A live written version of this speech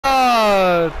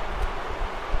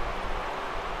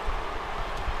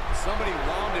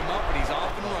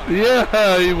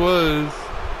Yeah, he was.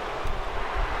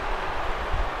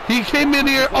 He came in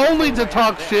here only to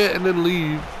talk shit and then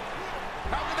leave.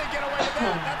 How can they get away with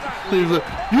that? He's like,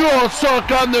 you all suck,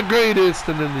 I'm the greatest,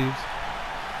 and then leaves.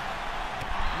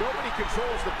 Nobody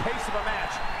controls the pace of a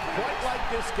match quite like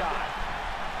this guy.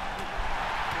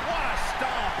 What a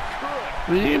stomp. Good. I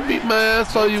mean, you can beat my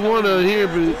ass all you want out here,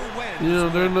 but, you know,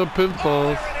 there are no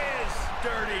pinfalls. Oh, there it is.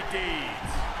 Dirty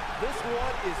deeds. This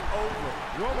one is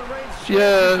over. Roman Reigns.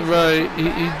 Yeah, right. He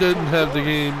didn't have the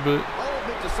game, but... I'll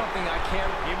admit to something I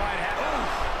can't. You might have.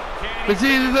 But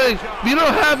see, the thing, if you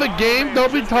don't have a game,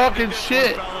 don't be talking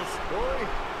shit.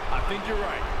 I think you're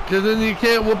right. Because then you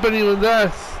can't whoop anyone's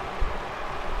ass.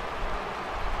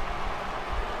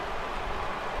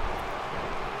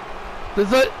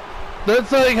 That's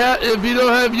like how, if you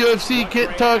don't have UFC, you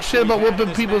can't talk shit about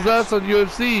whooping people's ass on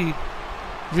UFC.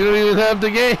 If you don't even have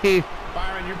the game.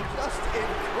 Byron, you're just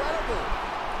incredible.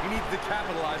 You need to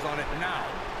capitalize on it now.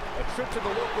 A trip to the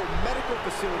local medical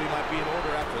facility might be in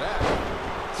order after that.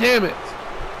 Damn it.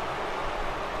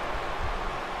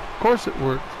 Of course it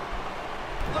worked.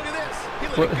 Look at this.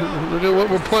 Look at what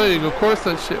we're playing. Of course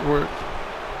that shit worked.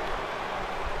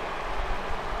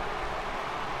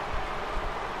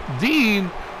 Dean.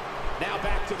 Now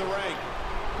back to the ring.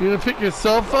 You gonna pick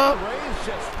yourself up? Reigns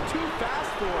just too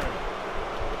fast for him.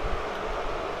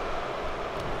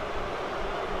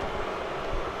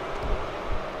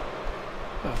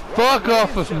 Fuck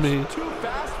off of me. Too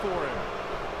fast for him.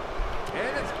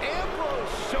 And it's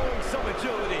Ambrose showing some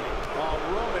agility.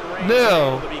 Roman Reigns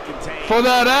No. able to be contained. For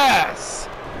that ass.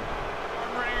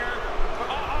 Ringer.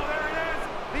 Oh, there it is.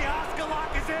 The Oscar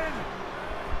lock is in.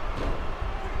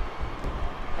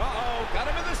 Got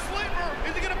him in the sleeper.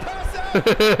 Is he going to pass out?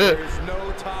 There's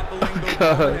no toppling the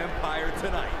Roman Empire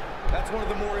tonight. That's one of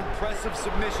the more impressive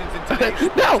submissions in today's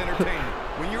sports entertainment.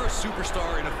 When you're a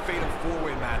superstar in a fatal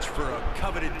four-way match for a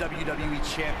coveted WWE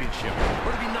championship,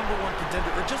 or to be #1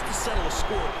 contender, or just to settle a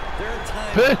score, there are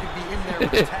times you could be in there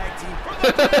with the tag team.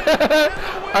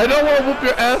 I don't want to whoop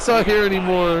your ass out here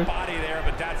anymore. Body there,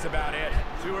 but that's about it.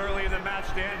 Too early in the match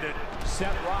to end it.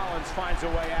 Seth Rollins finds a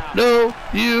way out. No,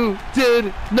 you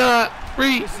did not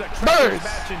This is a treacherous reverse.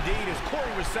 match indeed, as Corey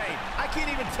was saying. I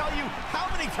can't even tell you how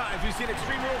many times we've seen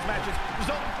Extreme Rules matches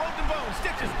result in broken bones,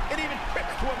 stitches, and even trips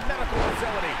to a medical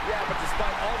facility. Yeah, but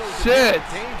despite all those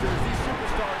dangers, these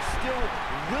superstars still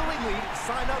willingly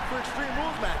sign up for Extreme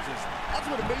Rules matches. That's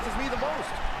what amazes me the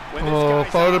most. Oh,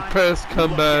 Florida press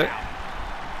comeback.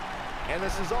 And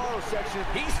the Cesaro section,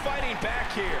 he's fighting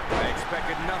back here. I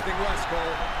expected nothing less,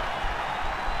 Cole.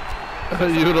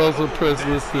 You would also press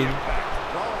listen.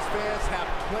 Rollins fans have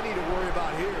plenty to worry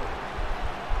about here.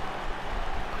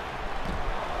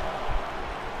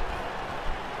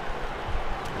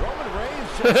 Roman Reigns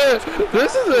just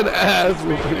This is an ass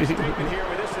making a statement movie. here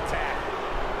with this attack.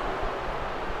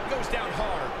 He goes down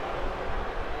hard.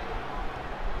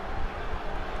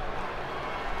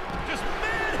 Just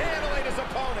manhandling his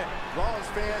opponent. Rollins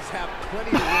fans have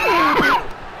plenty to worry about here.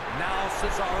 Now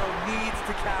Cesaro needs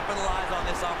to capitalize on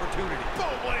this opportunity.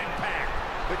 Boom, what impact.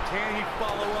 But can he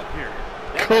follow up here?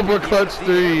 Cobra Clutch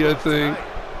 3, I think.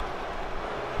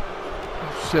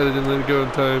 Shit, I didn't let it go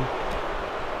in time.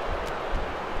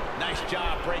 Nice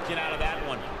job breaking out of that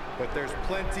one. But there's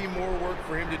plenty more work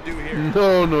for him to do here.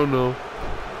 No, no, no.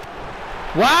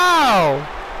 Wow!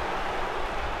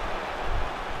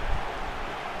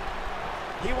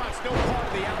 He wants no part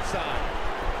of the outside.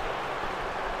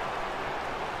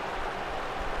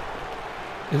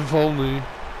 If only.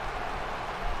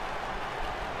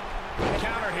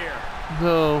 Counter here.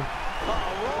 No.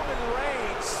 Roman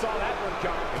Reigns saw that one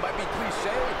coming. It might be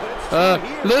cliche, but it's true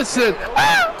here. Listen.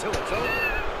 Ah! Till it's over.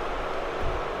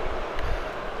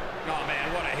 Oh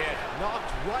man, what a hit!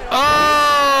 Knocked right off.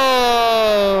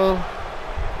 Oh!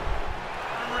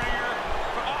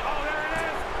 There it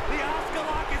is. The Oscar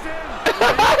lock is in.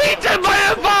 He took my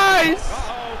advice!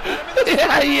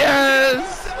 Yeah,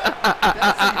 yes!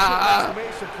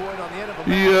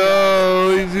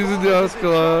 Yo, he's using the Oscar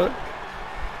lock.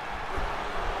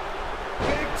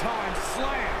 Big time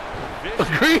slam.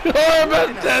 Green Arm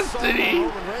of Destiny.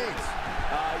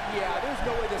 Yeah, there's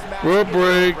no way this match Rope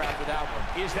break.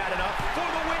 Is that enough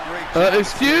for the win?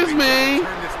 Excuse me.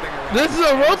 This is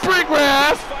a rope break,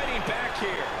 Raph. Fighting back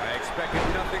here. I expected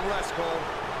nothing less, Cole.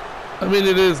 I mean,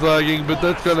 it is lagging, but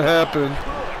that's gonna happen.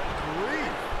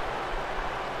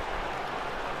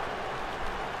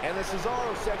 And the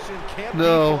Cesaro section can't be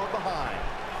No. far behind.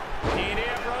 Dean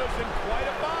Ambrose in quite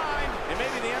a bind. It may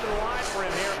be the end of the line for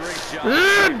him here. Great job.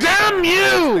 Damn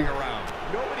you!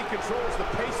 Nobody controls the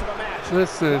pace of a match.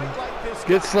 Listen, Quite like this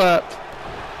get guy. slapped.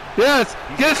 Yes,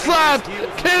 get slapped!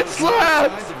 Get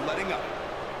slapped!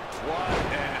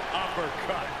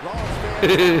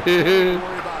 Worry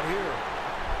about here.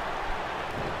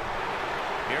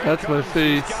 That's my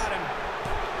face.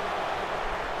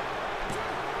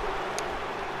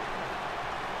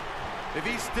 If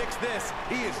he sticks this,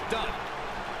 he is done.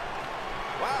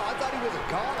 Wow, I thought he was a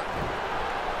goner.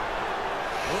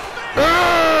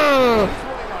 He's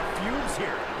running on fumes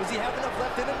here. Does he have enough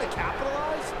left in him to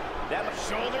capitalize? That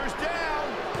shoulders down.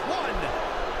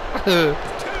 1, 2.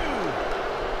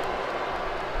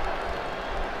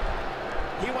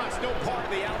 He wants no part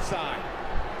of the outside.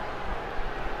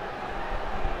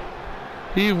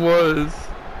 He was.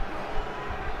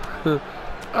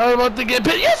 I'm about to get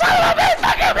hit. Yes, I love it.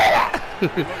 Fucking minute.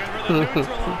 Looking for the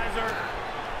neutralizer.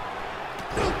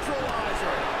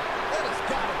 Neutralizer. That has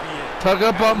got to be it. Tuck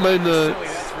up on my nuts.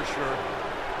 That's for sure.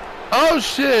 Oh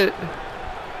shit.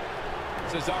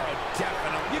 Cesaro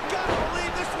definitely. You got to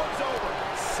believe this one's over.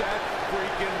 Seth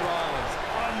freaking Rollins.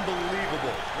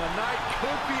 Unbelievable. The night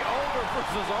could be over for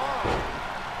Cesaro.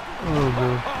 Oh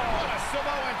man. Oh, a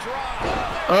Samoan drop.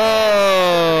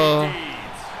 Oh.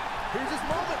 Here's his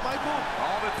moment, Michael.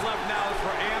 All that's left now is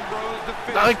for Ambrose to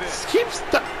finish I this. keep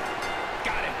stuck.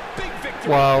 Got it. Big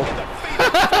victory. Wow. In the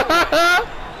fatal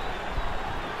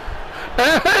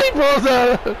He pulls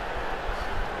out.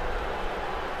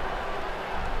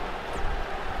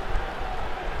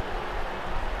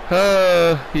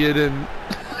 You didn't.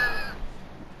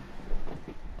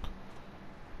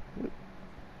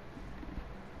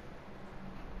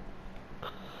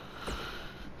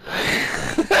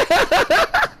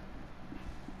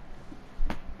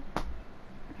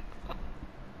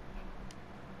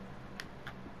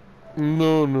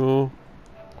 No, no.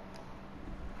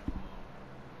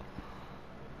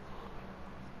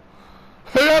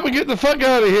 Hurry up and get the fuck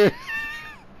out of here.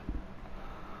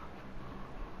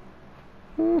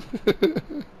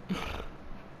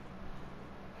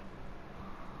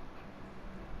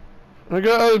 I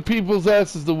got other people's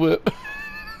asses to whip.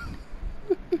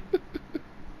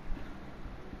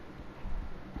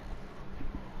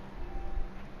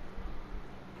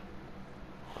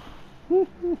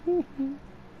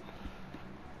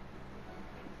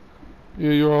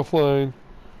 Yeah, you're offline.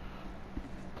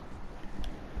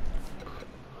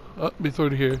 Oh, be through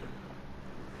to here.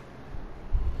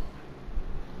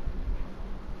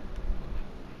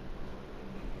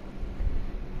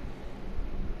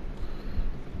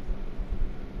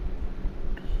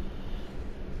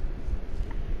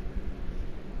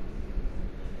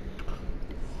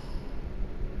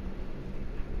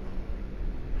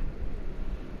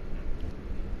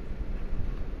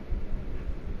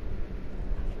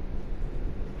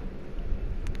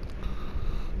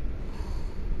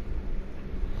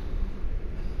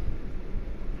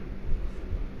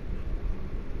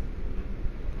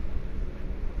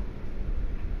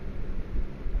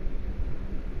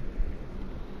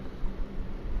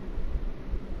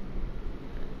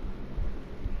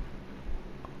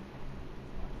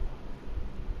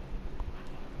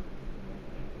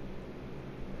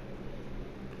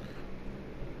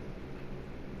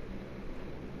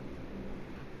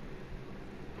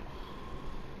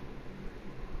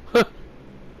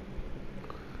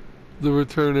 The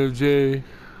return of Jay.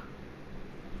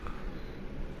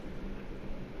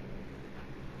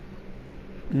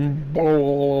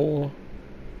 Ba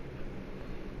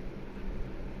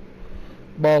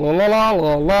la la la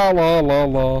la la la la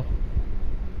la.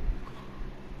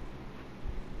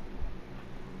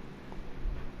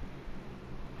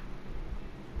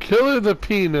 Killer the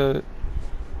Peanut.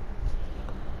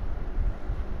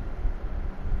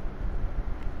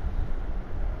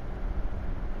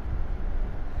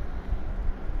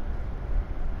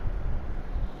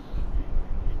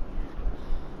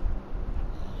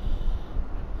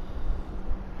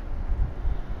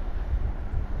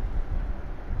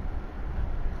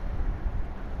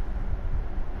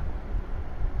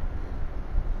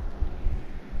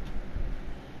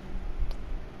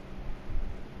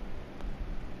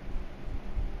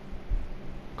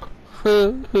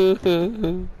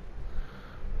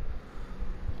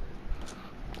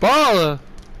 Bala,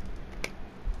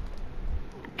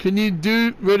 can you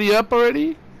do ready up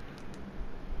already?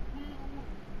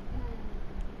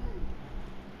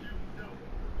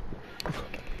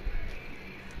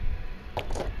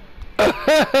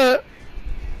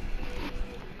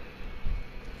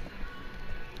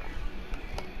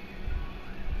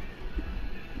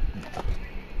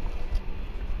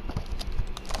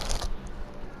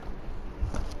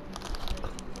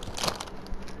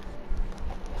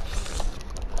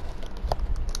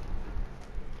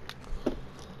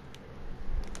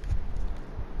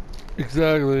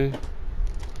 Exactly.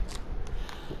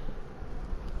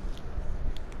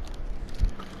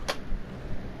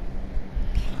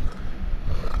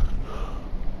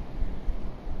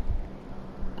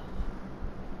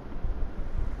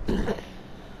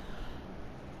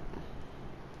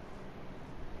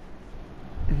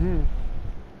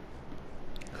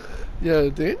 Yeah,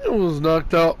 Daniel was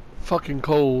knocked out fucking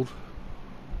cold.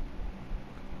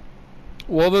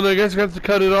 Well, then I guess you have to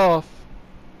cut it off.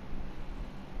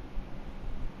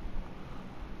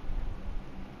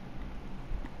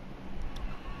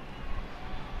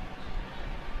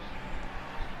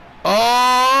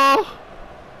 Oh!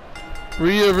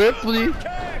 Rhea Ripley.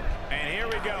 And here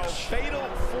we go. Fatal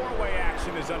four-way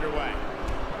action is underway.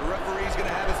 The referee's going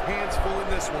to have his hands full in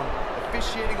this one.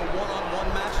 Officiating a one-on-one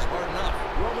match is hard enough.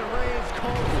 Roman Reigns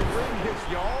calls the ring his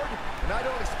yard, and I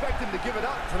don't expect him to give it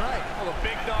up tonight. Well, the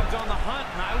big dog's on the hunt,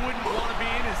 and I wouldn't want to be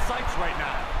in his sights right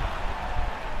now.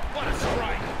 What a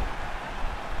strike.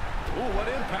 Ooh, what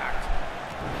impact.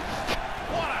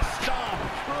 What a stomp.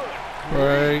 Good.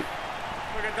 Right.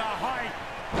 Look at the height.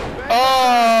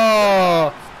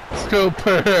 Oh!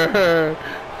 Scooper.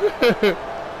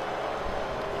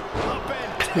 Up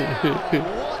and down.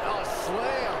 What a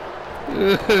slam.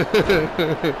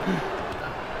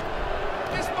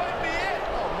 This might be it.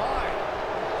 Oh, my.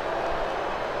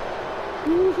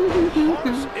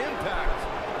 Harsh impact.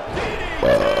 DDT.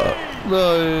 No,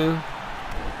 yeah.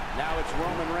 Now it's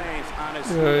Roman Reigns on his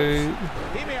Right. heels.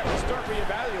 He may have to start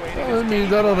reevaluating I mean,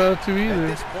 I don't have to At either.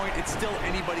 this point, it's still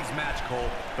anybody's match, Cole,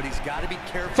 but he's got to be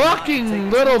careful. Fucking not to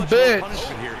take little too much more bitch.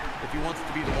 punishment here if he wants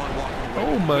to be the one walking away.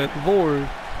 Oh my lord.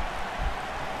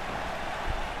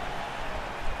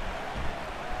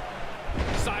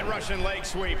 Side Russian leg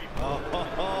sweep. Oh,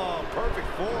 perfect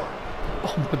form.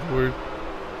 Oh my lord.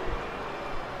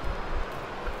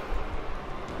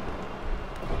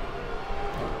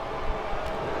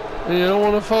 And you don't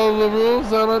want to follow the rules?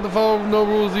 I don't have to follow no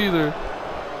rules either.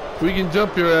 We can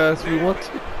jump your ass if we want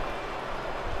to.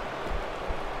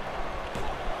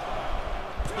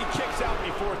 He kicks out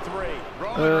before three.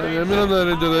 I mean, I'm not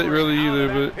into that really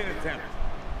either,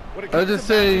 but I'm just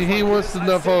saying he wants to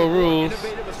not follow rules.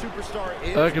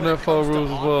 I cannot follow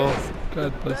rules as well.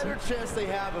 God bless him. Better chance they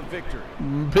have a victory.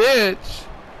 Bitch!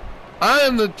 I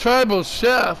am the tribal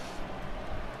chef.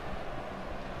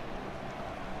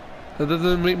 That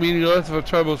doesn't make me any less of a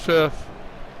tribal chef.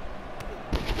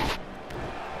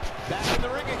 Back in the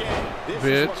ring again. This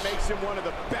is what makes him one of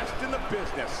the best in the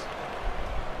business.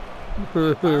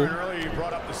 Byron, earlier you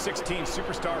brought up the 16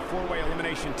 superstar four-way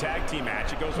elimination tag team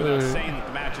match. It goes without saying that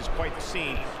the match is quite the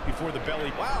scene before the belly.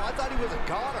 Wow, I thought he was a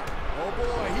goner. Oh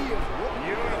boy, he is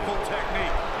Beautiful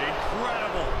technique.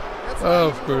 Incredible. That's Oh,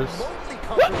 of course. remotely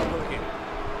comfortable looking.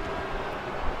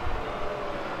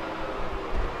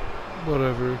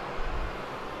 Whatever.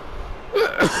 Here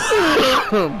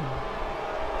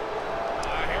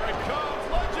it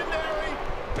comes. Legendary.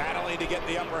 Battling to get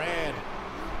the upper hand.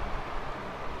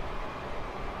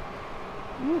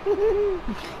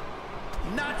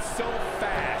 Not so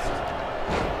fast.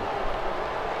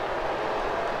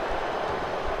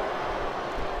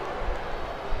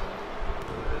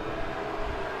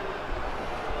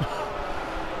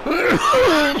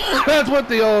 That's what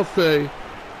they all say.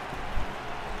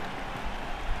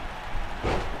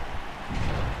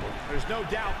 There's no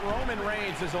doubt Roman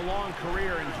Reigns has a long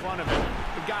career in front of him.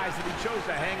 But guys, if he chose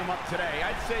to hang him up today,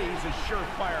 I'd say he's a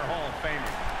surefire Hall of Famer.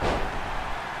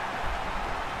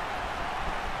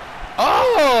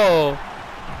 Oh!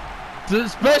 The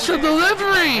special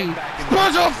delivery!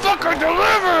 Special fucking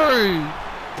delivery!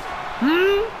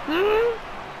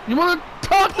 You wanna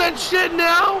talk that shit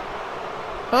now?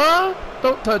 Huh?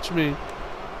 Don't touch me.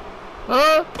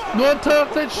 Huh? You wanna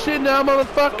talk that shit now,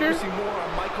 motherfucker?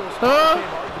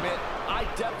 Huh?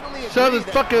 Shove this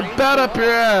fucking bat up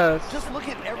your ass. Just look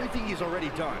at everything he's already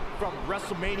done, from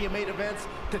WrestleMania main events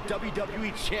to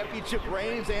WWE Championship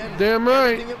reigns and damn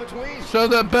right. everything in between.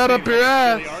 Shove that bat up your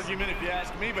ass. The argument, if you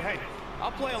ask me, but hey,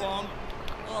 I'll play along.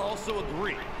 I'll also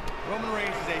agree. Roman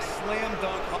Reigns is a slam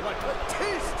dunk.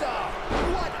 Batista!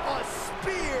 What a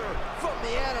spear from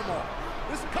the animal!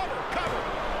 This cover.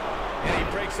 And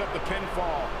he breaks up the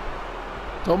pinfall.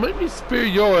 Don't make me spear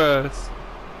your ass.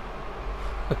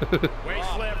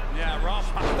 Waist slip. Yeah, rough.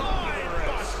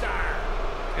 Buster.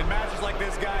 In matches like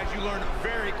this, guys, you learn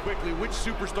very quickly which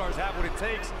superstars have what it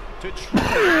takes to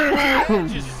truly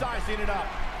Just sizing it up.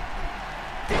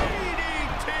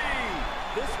 DDT!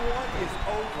 This one is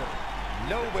over.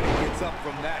 Nobody gets up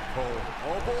from that, Cole.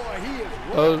 Oh boy, he is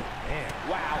Oh. Man,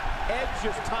 wow. Edge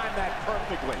just timed that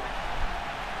perfectly.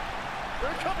 Here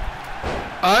it comes.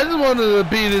 I just wanted to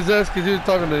beat his ass because he was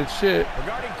talking that shit.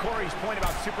 Regarding Corey's point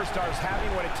about superstars having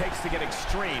what it takes to get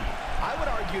extreme, I would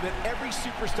argue that every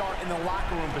superstar in the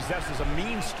locker room possesses a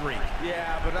mean streak.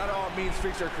 Yeah, but not all mean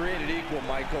streaks are created equal,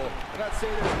 Michael. I'm not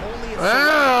saying there's only a Ow.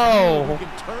 select few who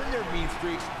can turn their mean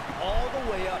streaks all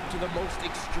the way up to the most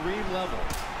extreme level.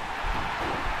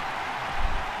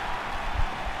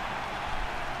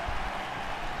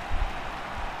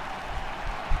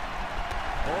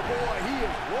 Oh boy, he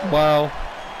is rolling. Wow.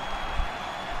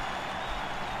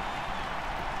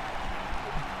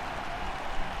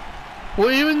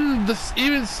 Well,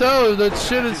 even so, that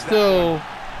shit has still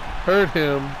hurt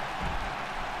him.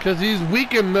 Because he's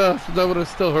weak enough that would have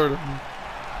still hurt him.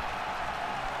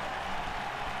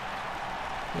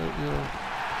 But, you know,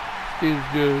 seems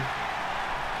good.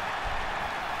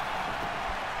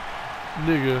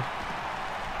 Nigga.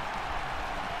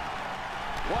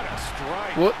 What a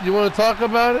strike. What, you want to talk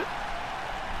about it?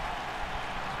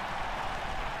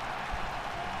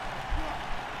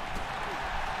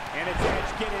 And it's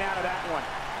Edge getting out of that one.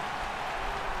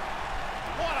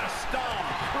 What a stomp.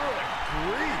 Good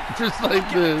grief. Just like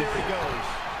this. There he goes.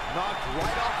 Knocked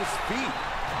right off his feet.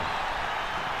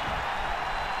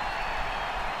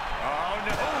 Oh,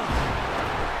 no.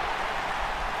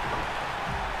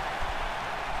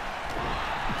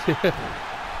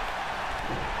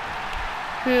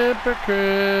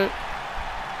 Hypocrite.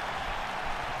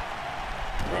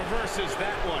 Reverses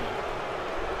that one.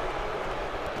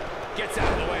 Gets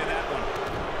out of the way of that one.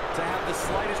 To have the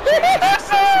slightest chance of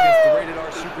success against the rated R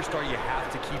superstar, you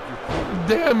have to keep your cool.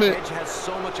 Damn it. Edge has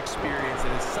so much experience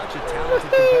and is such a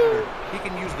talented competitor. He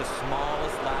can use the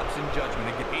smallest lapse in judgment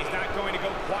and get. He's not going to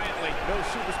go quietly. No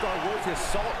superstar worth his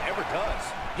salt ever does.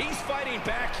 He's fighting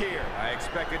back here. I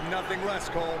expected nothing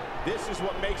less, Cole. This is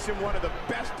what makes him one of the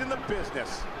best in the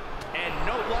business. And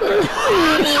no longer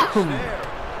there.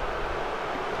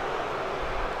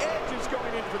 Edge is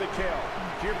going in for the kill.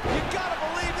 You gotta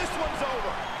believe this one's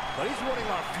over. But he's running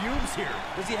on fumes here.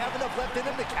 Does he have enough left in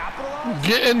him to capitalize?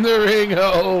 Get in the ring,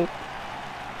 ho.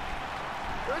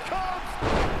 Here it comes.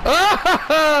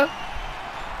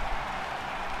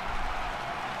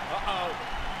 Uh-oh.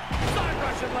 Side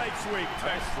Russian leg sweep.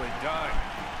 Nicely done.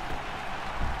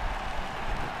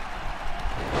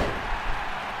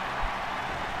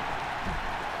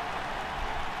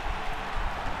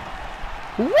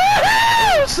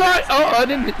 Woohoo! Sorry. Oh, I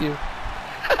didn't hit you.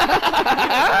 Do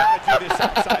this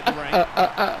outside the ring.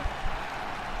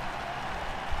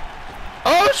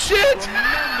 Oh shit!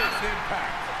 Tremendous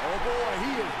impact. Oh boy,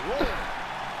 he is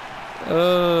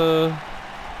rolling.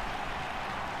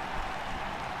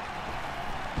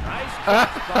 Nice.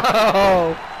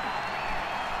 Oh.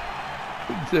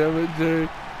 Damn it, Jake.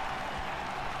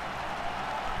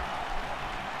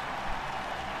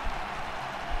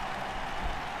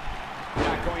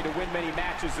 Not going to win many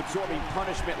matches absorbing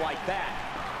punishment like that.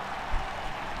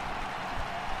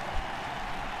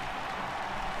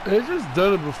 He's just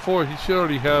done it before. He should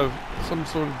already have some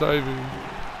sort of diving.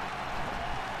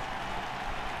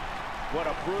 What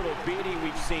a brutal beating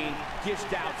we've seen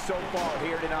dished out so far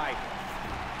here tonight.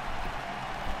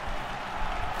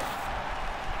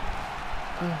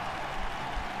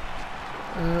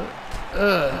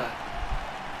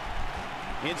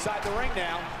 Inside the ring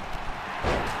now.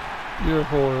 You're a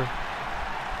whore.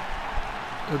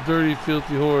 A dirty,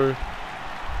 filthy whore.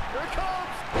 Here it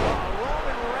comes.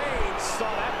 Roman Reigns saw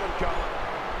that one coming.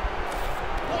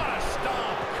 What a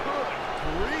stomp. Good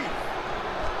grief.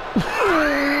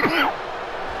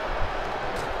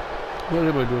 What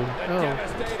am I doing? The Oh.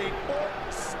 devastating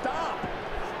stomp.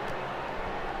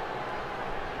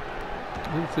 I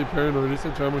didn't say paranoid, I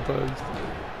said traumatized.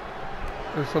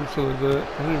 Or something like that.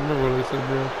 I don't even remember what I said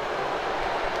now.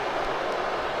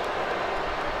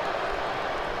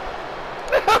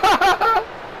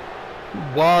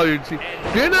 While you're cheating.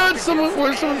 If you're not someone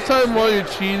worth someone's time while you're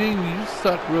cheating, you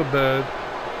suck real bad.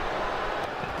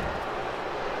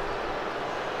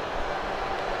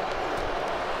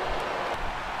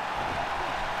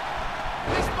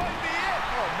 This might be it.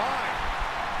 Oh my.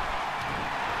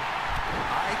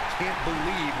 I can't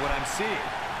believe what I'm seeing.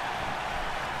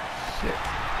 Shit.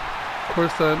 Of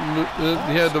course,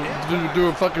 he had to do a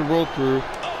fucking roll through.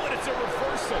 Oh, and it's a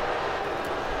reversal.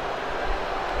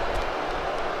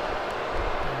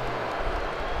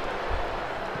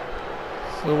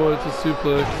 So what? It's a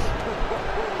suplex.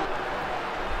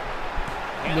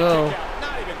 And No. a kick out.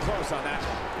 Not even close on that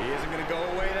one. He isn't going to go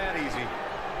away that easy.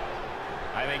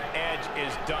 I think Edge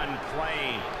is done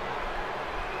playing.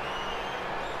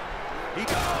 He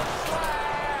goes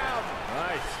slam.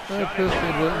 Nice. I Shut it pressed the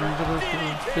down. button, but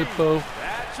it's hippo.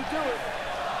 That should do it.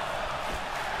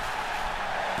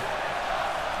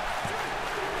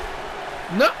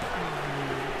 No.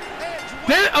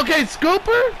 Then, okay,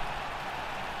 Scooper.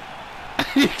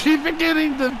 You keep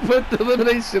forgetting to put the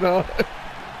elimination on.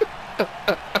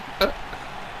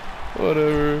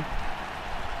 Whatever.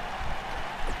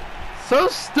 So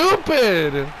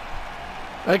stupid.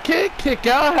 I can't kick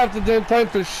out half the damn time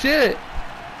for shit.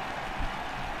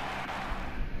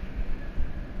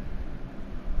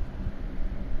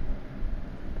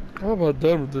 How about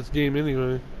done with this game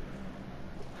anyway?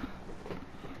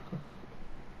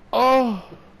 Oh.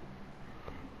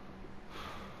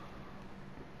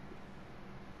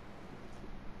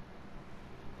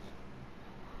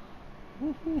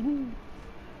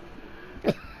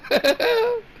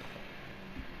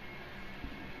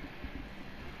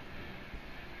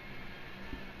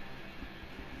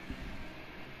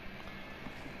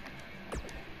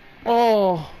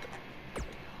 Oh.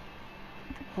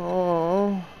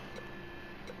 Oh.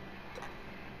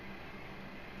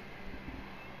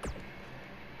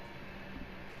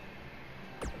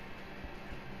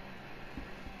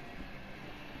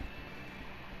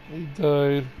 He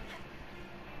died.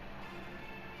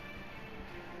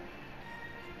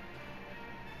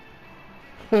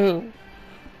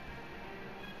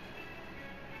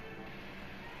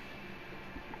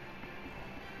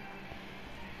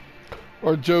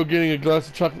 Or Joe getting a glass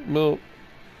of chocolate milk.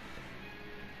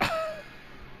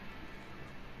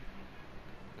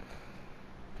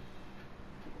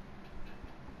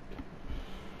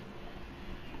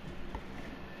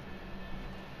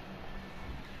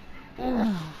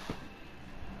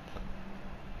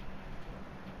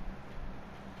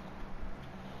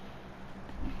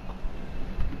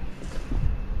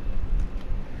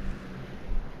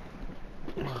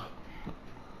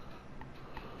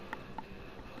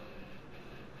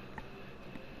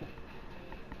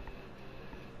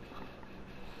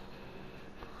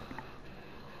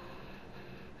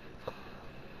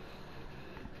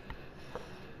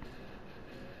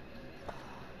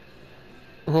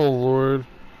 Oh Lord.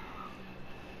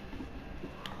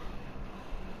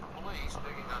 Police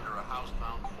digging under a house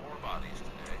found 4 bodies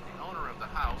today. The owner of the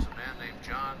house, a man named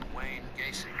John Wayne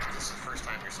Gacy. This is the first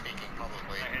time you're speaking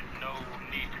publicly. I had no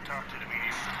need to talk to the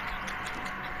media.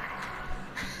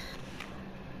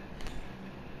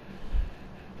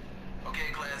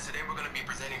 Okay, class, today we're going to be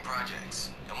presenting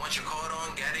projects. And once you're called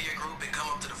on, gather your group and come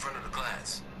up to the front of the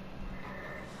class.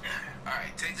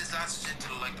 Alright, take this oxygen to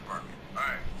the light department.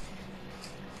 Alright.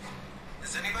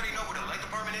 Does anybody know where the light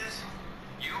department is?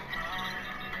 You?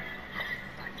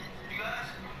 You guys?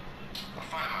 I'll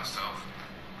find myself.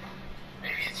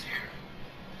 Maybe it's here.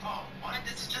 Oh, what?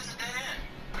 This is just a dead end.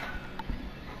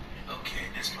 Okay,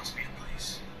 this must be the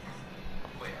place.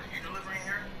 Wait, are you delivering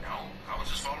here? No, I was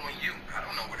just following you. I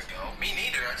don't know where to go. Me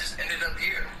neither, I just ended up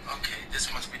here. Okay, this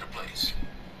must be the place.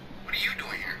 What are you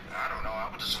doing here? I don't know,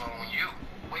 I was just following you.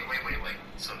 Wait.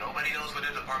 So nobody knows where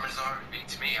the departments are?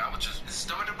 Beats me, I was just... Is the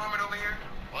stomach department over here?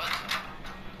 What?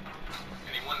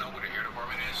 Anyone know where the hair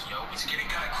department is? Yo, it's getting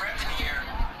kind of cramped in here.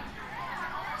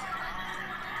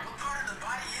 What part of the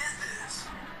body is this?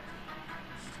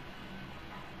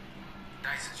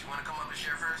 Dyson, you want to come up and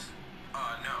share first?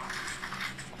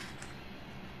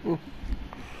 No.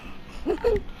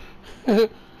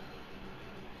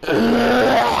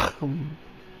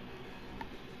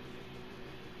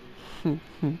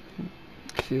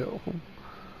 Kill.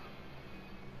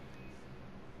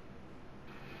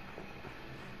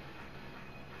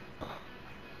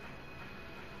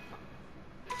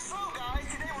 So guys,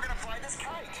 today we're gonna fly this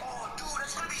kite. Oh, dude,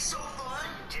 that's gonna be so fun.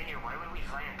 Junior, why would we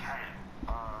fly a kite?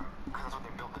 Because that's what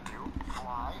they built to do.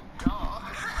 Fly. Duh.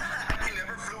 You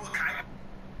never flew a kite?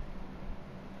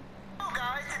 So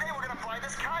guys, today we're gonna fly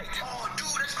this kite. Oh, dude,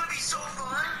 that's gonna be so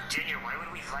fun. Junior, why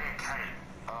would we fly a kite?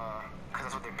 Because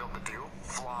that's what they built to do.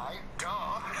 Fly.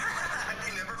 Duh.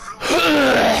 You never flew a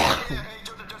kite. Hey,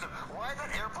 Joseph, why is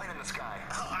that airplane in the sky?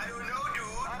 I don't know, dude.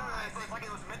 I don't know, it's like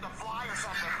it was meant to fly or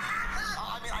something.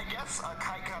 I mean, I guess a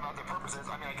kite can have other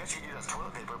purposes. I mean, I guess you could use it as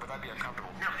toilet paper, but that'd be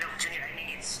uncomfortable. No, Junior, I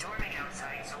mean, it's storming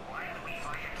outside, so why would we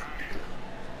fly a kite?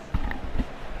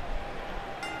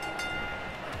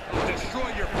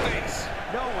 Destroy your face.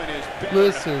 No one is better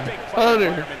Listen, in a big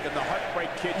Hunter. environment than the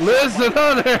Heartbreak Kid. Listen,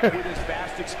 Hunter. With his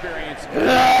vast experience in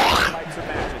all types of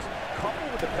matches,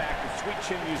 coupled with the fact that Sweet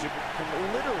Chin music can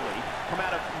literally come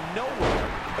out of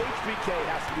nowhere, HBK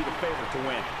has to be the favorite to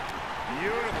win.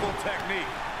 Beautiful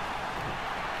technique.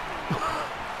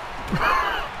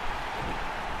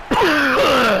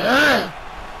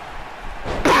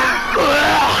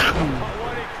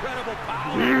 What incredible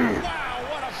power. Wow,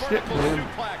 what a vertical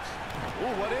suplex.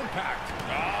 Ooh, what impact.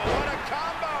 Oh, what a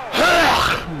combo.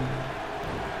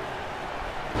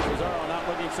 Cesaro not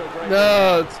looking so great.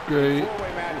 No, it's great.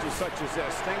 Four-way matches such as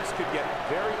this, things could get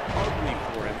very ugly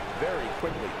for him very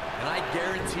quickly. And I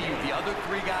guarantee you the other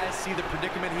 3 guys see the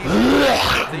predicament he's in,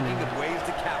 thinking of ways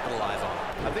to capitalize on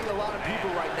it. I think a lot of people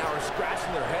right now are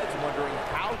scratching their heads wondering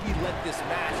how he let this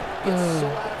match get so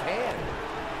out of hand.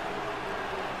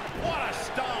 What a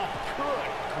stomp. Good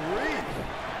grief.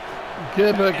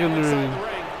 Get back in the Inside ring. the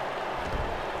ring.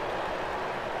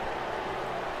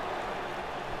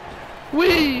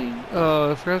 Wee!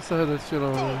 Oh, I forgot to have that shit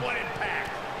Oh, on. what impact.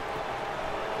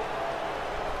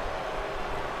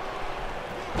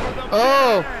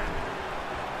 Oh!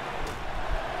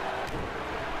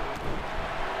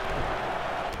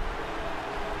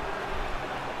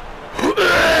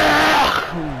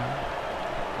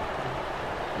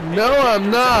 No,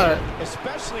 I'm not.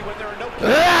 Especially when there are no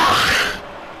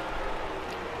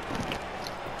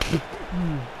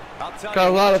I'll tell Got a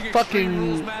you, lot of watching Extreme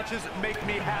Rules fucking matches make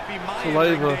me happy. My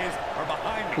saliva in-ring days are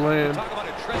behind me. gland. Talk about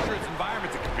a treacherous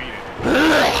environment to compete in.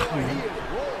 Boy, he is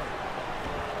rolling.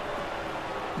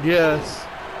 Yes.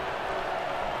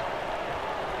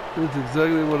 That's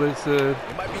exactly what I said.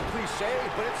 It might be cliche,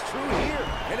 but it's true here.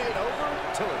 It ain't over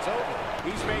till it's over.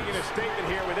 He's making a statement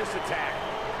here with this attack.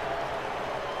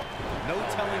 No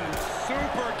telling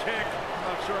super kick.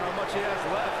 I'm not sure how much he has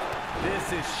left.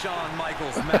 This is Shawn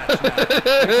Michaels' match now. We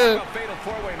talk about fatal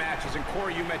four-way matches, and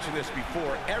Corey, you mentioned this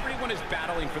before. Everyone is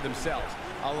battling for themselves.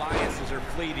 Alliances are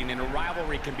fleeting, and a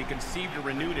rivalry can be conceived or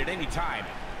renewed at any time.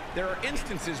 There are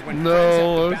instances when No, friends I have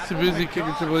was to too battle. busy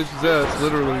kicking Triple H's ass,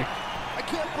 literally. I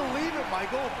can't believe it,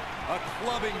 Michael. A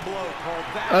clubbing blow called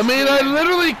that. I mean, I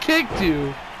literally kicked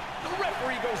you. The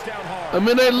referee goes down hard. I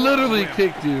mean, I literally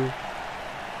kicked you.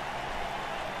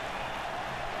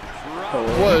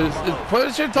 What, is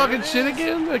Punisher talking shit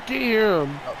again? I can't hear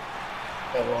him.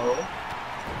 Hello. Oh,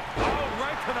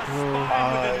 right to the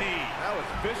spine with a knee. That was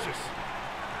vicious.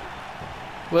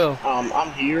 Well,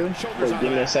 I'm here. Wait,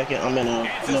 give me a second. I'm in a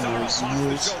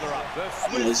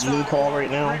Zoom call right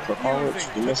now for college.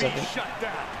 Give me a second.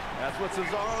 That's what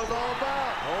Cesaro's all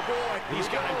about. Oh boy, He's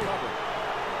got him covered.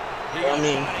 I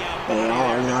mean,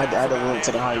 I don't want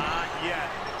to the hype. Not yet.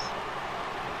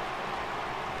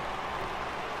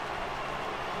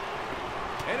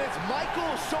 and it's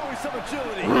Michael showing some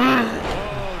agility.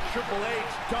 Oh, Triple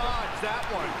H dodged that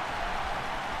one.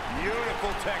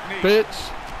 Beautiful technique.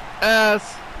 bitch,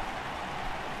 ass,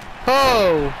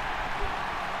 ho.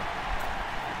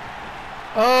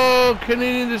 Oh,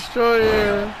 Canadian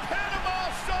Destroyer. Panama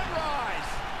Sunrise.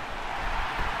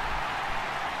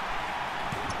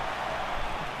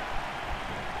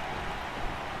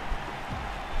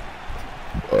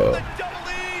 The double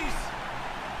E's.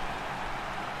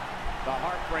 The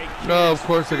heartbreak. No, of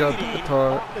course I got the feeding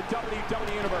guitar. off the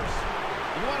WWE Universe.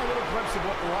 You want a little glimpse of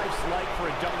what life's like for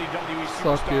a WWE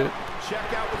Suck superstar? it. Check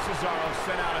out what Cesaro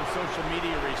sent out on social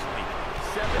media recently.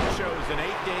 7 shows in 8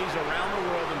 days around the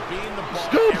world and being the boss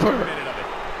Scooper. every minute of it.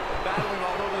 Battling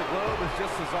all over the globe is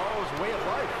just Cesaro's way of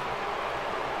life.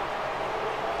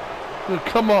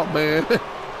 Come on, man. Whoa,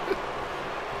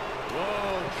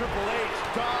 Triple H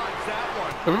dodged that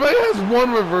one. Everybody has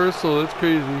one reversal. It's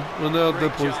crazy. Well, now Great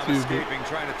Deadpool's job too. But escaping,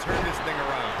 trying to turn this thing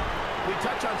around. We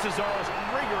touch on Cesaro's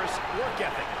rigorous work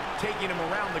ethic, taking him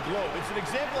around the globe. It's an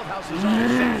example of how Cesaro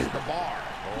sets the bar.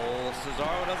 Oh,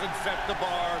 Cesaro doesn't set the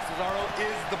bar. Cesaro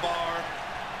is the bar.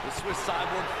 The Swiss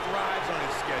Cyborg thrives on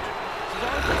his schedule.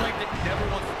 Cesaro's the type that never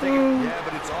wants to take it. Yeah,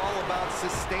 but it's all about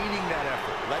sustaining that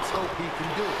effort. Let's hope he can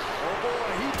do it. Oh boy,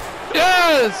 he.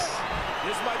 yes.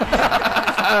 This might be it,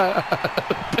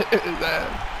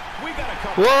 guys. We got a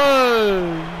couple.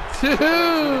 1, 2.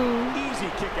 Easy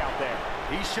kick out there.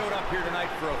 He showed up here tonight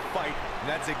for a fight, and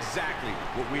that's exactly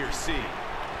what we are seeing.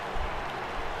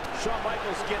 Shawn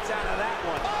Michaels gets out of that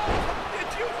one. Oh, did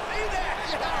you see that?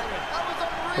 That was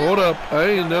unreal. Hold up, I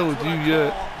ain't done with you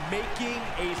yet. Making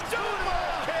a Super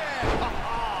kick.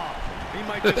 He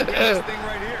might just win this thing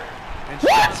right here. And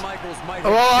What? Shawn Michaels might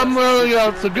Oh, have I'm just running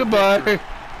out, so secured the goodbye. victory.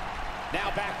 Now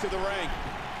back to the ring.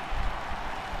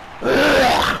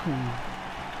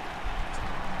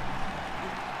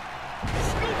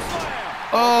 Scoop slam.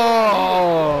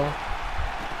 Oh,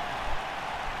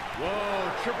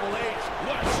 Whoa, Triple H.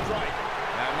 What a strike.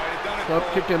 That might have done it. stop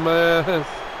Cole. kicking my ass.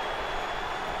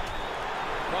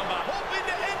 Hoping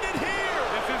to end it here.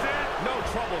 This is it. No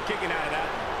trouble kicking out of that.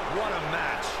 What a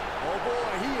match. Oh boy,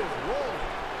 he is rolling.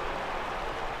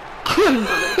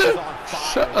 He's on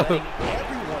fire, letting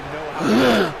everyone know how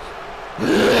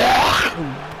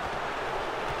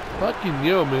Fucking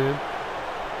yo, man.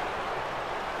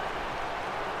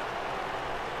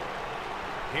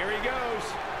 Here he goes.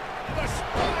 The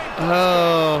spine.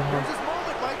 Oh, Here's his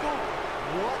moment, Michael.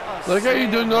 What a like how you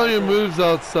doing all your moves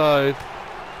outside.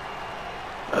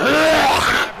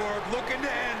 Cyborg looking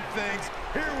to end things.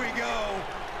 Here we go.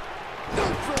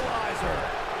 neutralizer.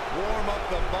 Warm up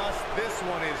the bus. This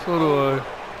one is So do I.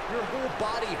 Your whole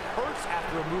body hurts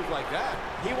after a move like that.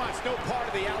 He wants no part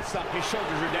of the outside. His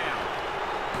shoulders are down.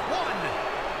 One.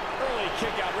 Early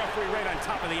kick out. Referee right on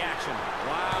top of the action.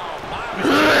 Wow.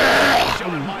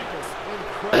 Shawn Michaels.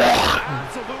 Incredible.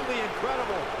 Absolutely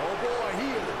incredible. Oh boy,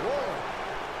 he is rolling.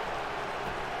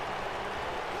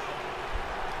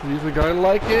 He's the guy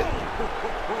like it.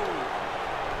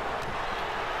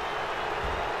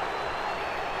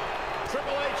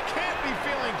 Triple H can't be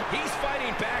feeling. He's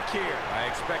fighting back here. I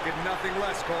expected nothing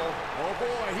less, Cole. Oh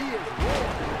boy, he is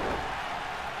rolling.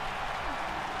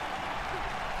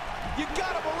 You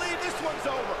gotta believe this one's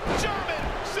over. German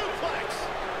suplex.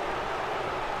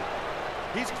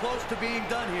 He's close to being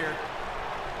done here.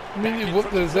 I mean, he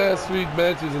whooped his ass 3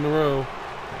 matches in a row.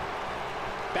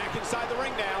 Back inside the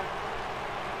ring now.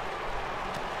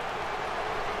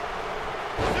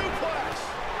 Suplex.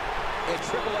 And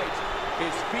Triple H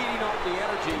is feeding off the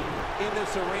energy in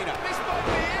this arena. This might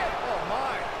be it. Oh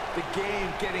my. The game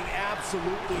getting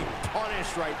absolutely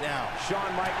punished right now.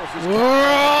 Shawn Michaels is Whoa!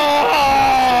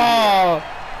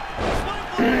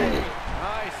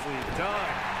 Nicely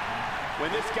done.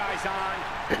 when this guy's on,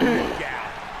 look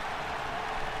out.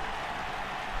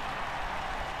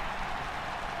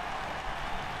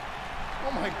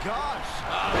 Oh my gosh.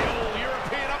 The old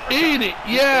European uppercut. Eat it,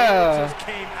 yeah. Just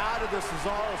came out of the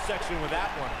Cesaro section with that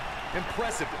one.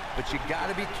 Impressive, but you got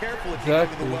to be careful if you go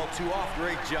to the well too often.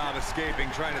 Great job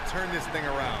escaping, trying to turn this thing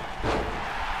around.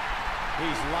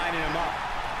 He's lining him up.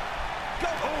 Go!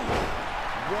 Oh,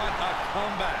 what a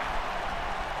comeback.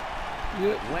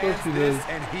 Yep, of course Lands he this, does.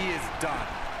 and he is done.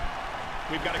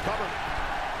 We've got to cover.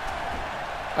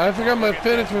 I forgot my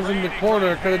finish was in the corner.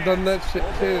 I could have done that shit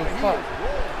too. Fuck.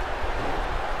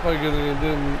 Probably good thing I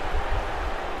didn't.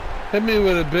 Hit me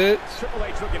with a bitch. Triple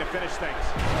H looking to finish things.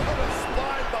 What a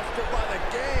spine buster by the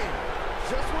game.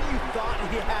 Just when you thought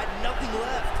he had nothing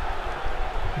left.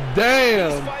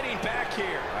 Damn. He's fighting back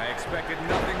here. I expected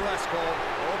nothing less, Cole.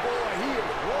 Oh boy, he is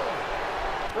rolling.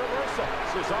 Reversal.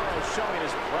 Cesaro showing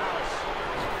his prowess.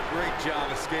 Great job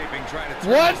escaping, trying to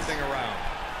turn this thing around.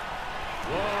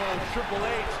 Whoa, Triple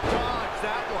H dodged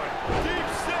that one. Deep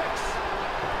six.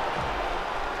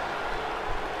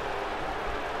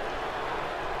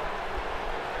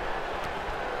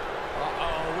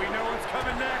 Uh-oh, we know what's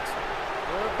coming next.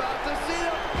 We're about to see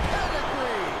the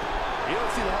pedigree. You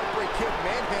don't see the heartbreak kick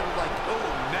manhandled like, Oh,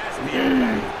 nasty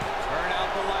impact. Turn out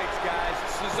the lights, guys.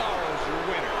 Cesaro's your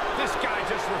winner. This guy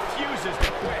just refuses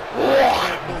to quit. I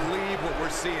can't believe what we're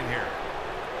seeing here.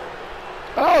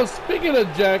 Oh, speaking of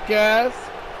jackass,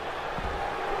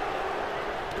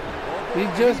 he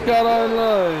just got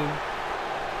online.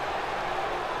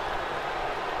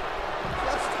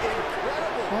 just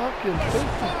incredible. Fucking piece of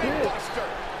bitch. Buster.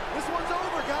 This one's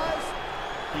over, guys.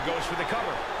 He goes for the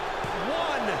cover.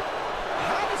 One.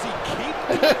 How does he keep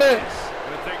doing this?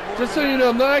 Just so you know,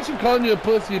 I'm not actually calling you a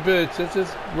pussy bitch. That's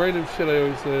just random shit I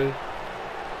always say.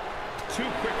 Too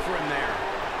quick for him there.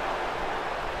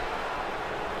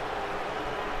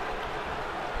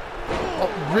 Oh,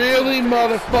 really,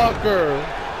 motherfucker?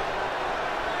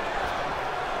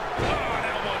 Oh, an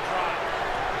elbow drop.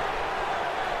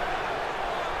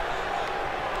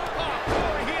 Oh,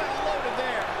 Corey, he unloaded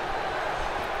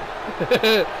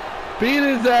there. Beat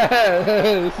his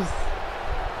ass.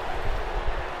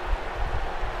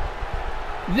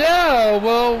 Yeah,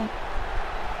 well,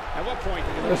 At what point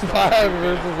did that's he 5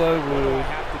 versus What do I over.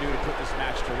 have to do to put this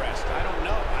match to rest? I don't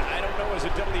know. I don't know as a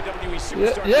WWE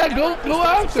superstar. Yeah, go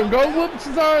after him. Go whoop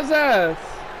Cesaro's ass.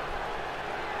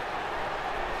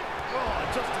 Oh,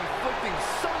 just inflicting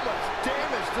so much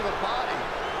damage to the body.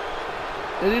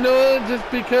 And you know what? Just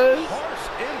because. Harsh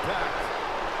impact.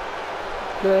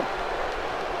 Yeah.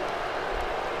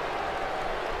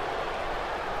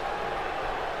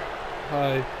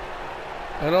 Hi.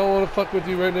 I don't want to fuck with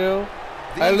you right now.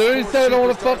 I literally said I don't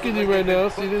want to fuck with you right now,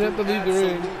 so you didn't have to leave the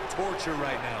ring. Absolute torture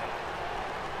right now.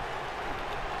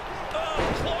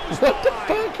 What the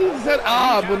fuck? He said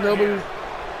when nobody's.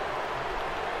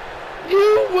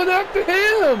 You went after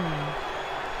him!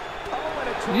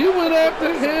 You went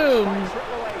after him!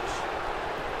 Triple H.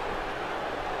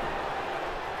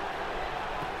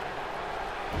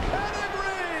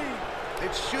 Pedigree.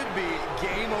 It should be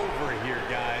game over here,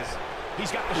 guys. He's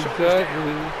got the shoulders Exactly.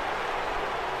 down.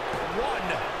 1,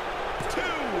 2.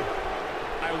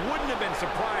 I wouldn't have been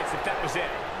surprised if that was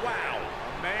it. Wow.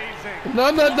 Amazing. No,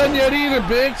 I'm not done yet either,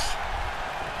 bitch.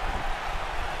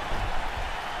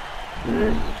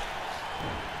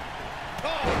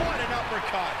 Oh, what an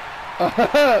uppercut.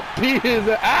 Pete is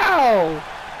ow!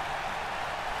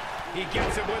 He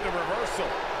gets it with a reversal.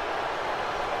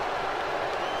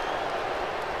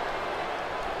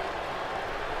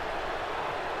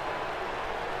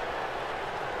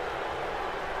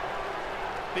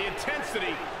 The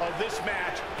intensity of this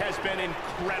match has been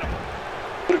incredible.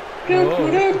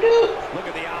 Look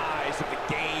at the eyes of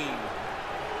the game.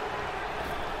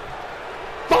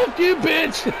 Fuck you,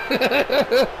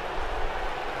 bitch!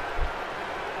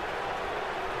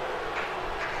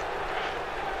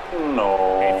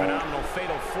 No. A phenomenal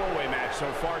fatal four-way match so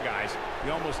far, guys.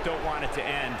 You almost don't want it to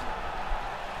end.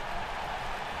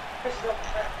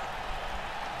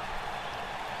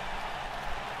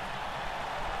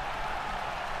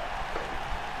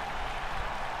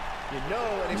 You know,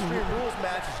 an Extreme Rules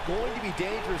match is going to be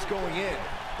dangerous going in,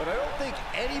 but I don't think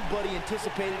anybody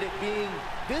anticipated it being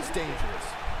this dangerous.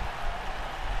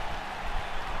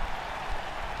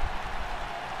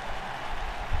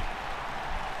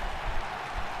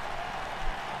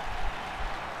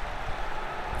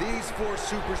 These four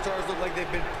superstars look like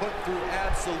they've been put through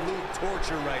absolute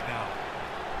torture right now.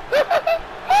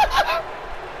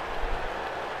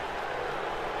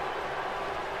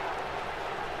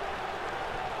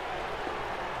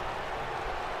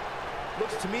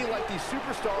 Looks to me like these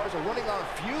superstars are running on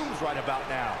fumes right about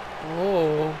now.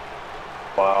 Oh.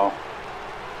 Wow.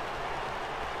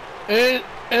 And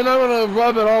I'm gonna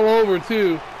rub it all over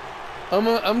too.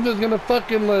 I'm just gonna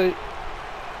fucking like.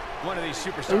 One of these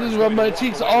superstars. I'm just rub my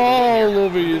cheeks all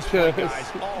over your chest.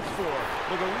 Guys, all four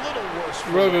look a little worse.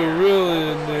 Rub it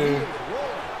really in there.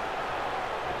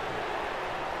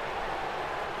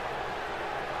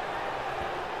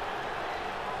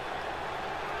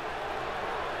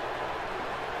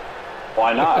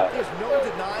 Why not? There's no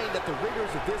denying that the rigors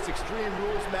of this Extreme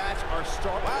Rules match are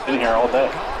stark. Been here all day.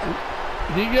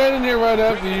 He got in here right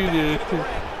after you did.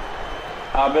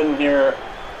 I've been here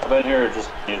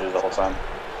just muted the whole time.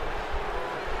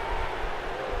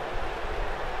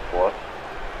 What?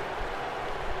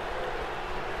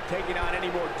 Taking on any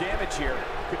more damage here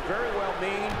could very well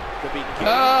mean the beginning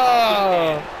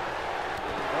Ah!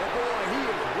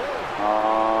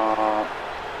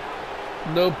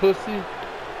 No pussy.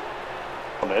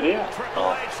 An idiot?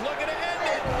 Triple H looking to end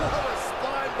it. What a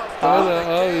spine buster.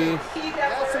 Oh,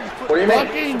 What do you mean?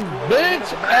 fucking bitch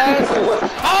ass.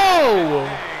 Oh!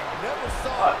 Never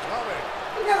saw it coming.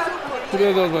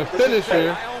 Because that was my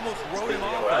finisher. I almost wrote him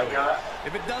off already.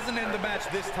 If it doesn't end the match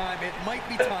this time, it might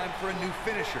be time for a new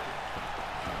finisher.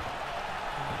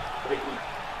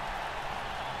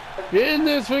 Get in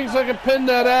this ring so I can pin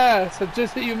that ass. I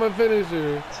just hit you with my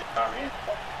finisher.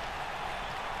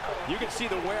 You can see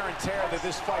the wear and tear that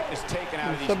this fight has taken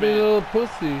out of these Stop being a men. little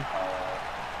pussy.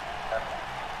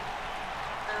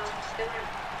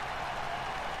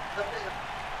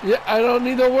 Yeah, I don't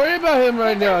need to worry about him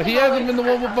right now. He hasn't been the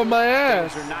one whooping my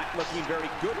ass. Things are not looking very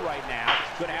good right now.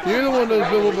 You're the one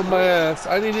that's been whooping my ass.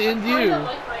 I need to end you.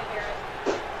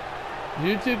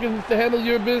 You two can handle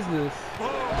your business.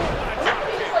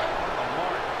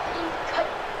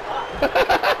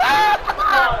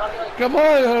 Come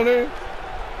on, Hunter.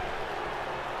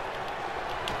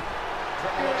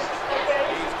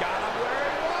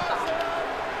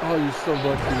 Oh, you're so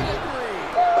lucky.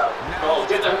 Oh,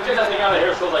 get that thing out of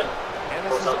here so like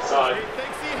goes outside. He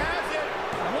thinks he has it.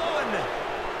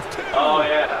 1, 2. Oh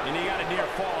yeah. And he got a near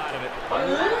fall out of it.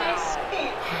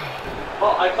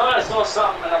 Well, I thought I saw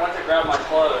something and I went to grab my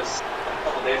clothes a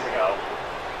couple days ago.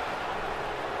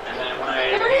 And then when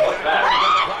I looked back,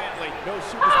 Quietly, no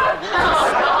superstar.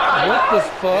 What the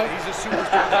fuck? He's a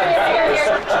superstar.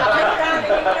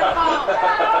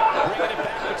 Bringing it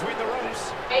back between the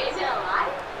ropes. Is it alive?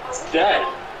 it's dead.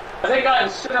 I think I got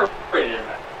incinerated in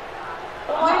it.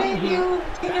 Why did you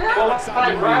take it Well, out? when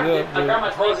I grabbed it, I grabbed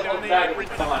my clothes and Down looked the back apron, and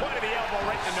it's the gone. point of the elbow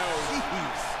right in the nose.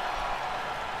 Jeez.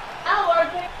 Oh, or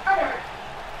get harder.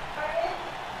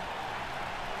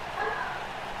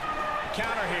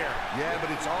 Counter here. Yeah, but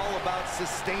it's all about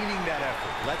sustaining that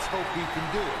effort. Let's hope he can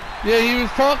do it. Yeah, he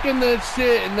was talking that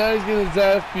shit and now he's getting his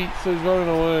ass beat, so he's running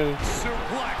away.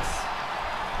 Suplex.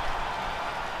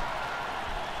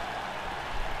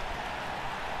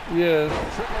 Yeah.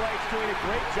 Triple H doing a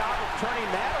great job of turning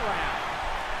that around.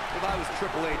 If I was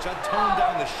Triple H, I'd tone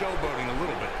down the showboating a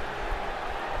little bit.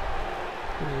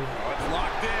 Oh, it's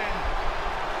locked in.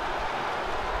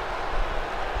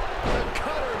 The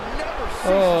cutter never ceases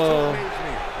to amaze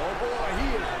me. Oh boy, he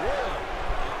is rolling.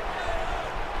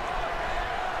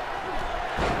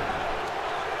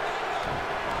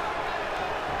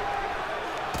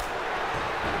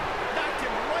 Knocked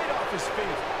him right off his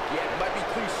feet. Yeah, it might be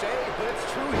cliche, but it's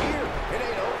true here. It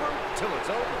ain't over till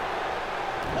it's over.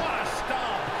 What a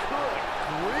stomp. Good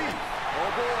grief. Oh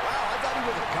boy, wow, I thought he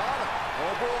was a got him.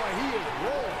 Oh boy, he is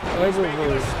rolling.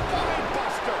 Overheard. Spine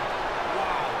buster.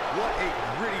 Wow, what a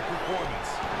gritty performance.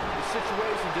 The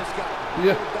situation just got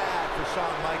Yeah. real bad for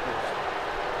Shawn Michaels.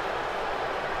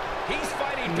 He's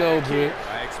fighting No, back here.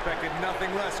 I expected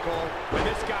nothing less, Cole. When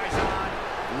this guy's on,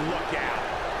 look out.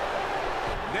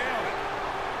 Nailed it.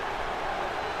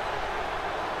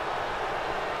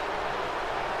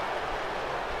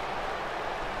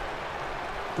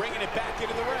 Bringing it back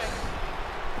into the ring.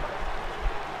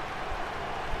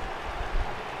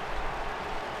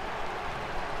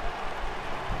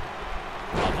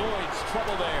 Avoids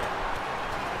trouble there.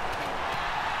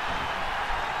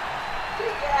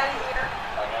 Get out of here.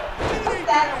 What's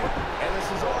that? And the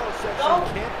Cesaro section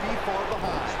can't be far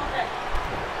behind. Okay.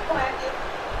 Go ahead, you.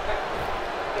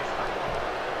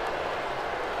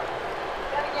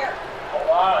 Get out of here. Oh,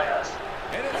 wow, yes.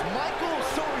 And it's Michael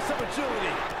showing some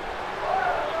agility.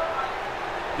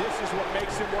 This is what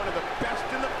makes him one of the best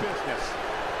in the business.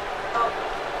 Oh,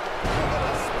 What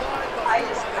a slide I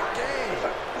buster just- by the game.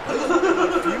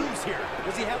 Fuse here.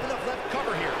 Does he have enough left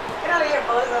cover here? get out of here,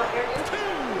 Buzz. Out here, you.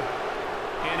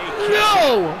 And he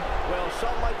No! Well,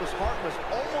 Shawn Michaels' heart was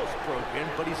almost broken,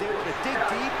 but he's able to dig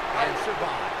deep and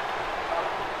survive.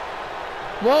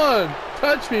 One,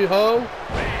 touch me, ho. Man,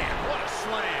 what a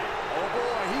slam. Oh,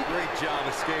 boy, great job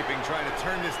escaping, trying to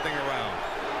turn this thing around.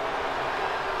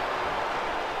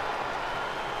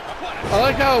 I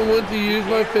like how I went to use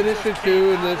my finisher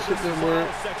too, and that shit didn't work.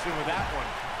 Section with that one.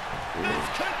 This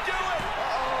could do it.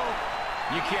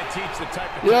 You can't teach the type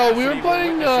of Yo, we tenacity were we're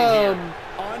playing, witnessing here.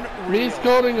 me, Unreal.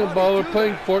 Scolding, and Ball were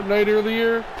playing Fortnite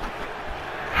earlier.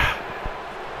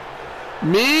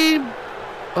 Me?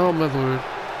 Oh my lord.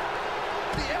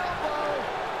 The elbow.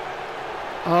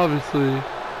 Obviously.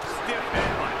 Stiff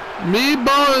headbutt. Me,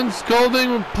 Ball, and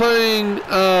Scolding were playing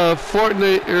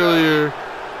Fortnite earlier.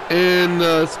 And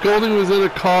Scolding was in a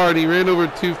car and he ran over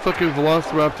two fucking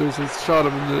velociraptors and shot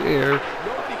them in the air.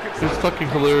 Nobody can It was say fucking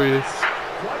the hilarious.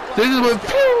 quite They just went,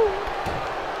 phew! Oh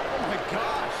my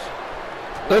gosh.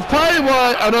 That's probably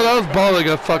why. I know that was Ball that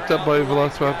got fucked up by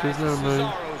velociraptors. Never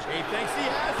mind. He thinks he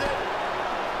has it.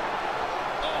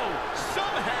 Oh,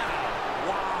 somehow.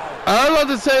 Wow. I was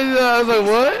about to say that. I was like,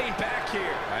 what? Getting back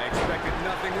here. I expected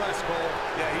nothing less, Cole.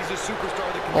 Yeah, he's a superstar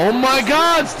that can... Oh my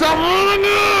god, stop running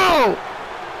now!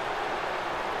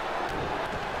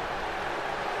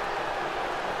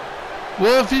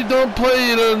 Well, if you don't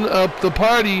play it on the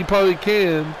party, you probably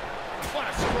can. What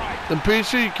a strike. I'm pretty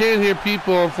sure you can hear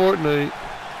people on Fortnite.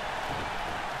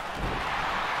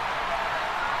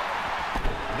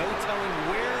 No telling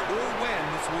where or when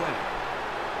this will end.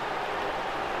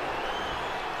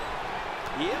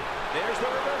 Yep, there's the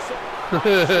reversal.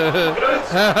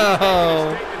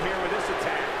 How? Statement here with this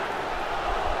attack.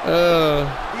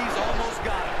 He's almost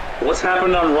got it. What's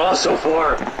happened on Raw so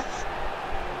far? Huge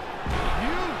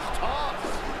toss.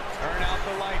 Turn out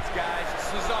the lights, guys.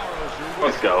 Cesaro's your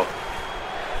Let's go.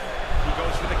 He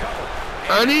goes for the cover.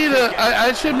 I need a.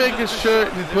 I should make a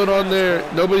shirt and put on there.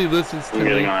 Nobody listens to I'm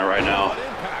getting me. on it right now. What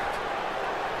impact.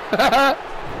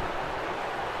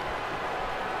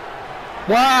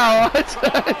 Wow! I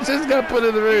just got put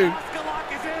in the ring. Oscar lock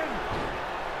is in.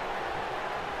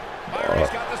 Byron's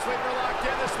got the sleeper locked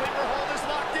in. The sleeper hold is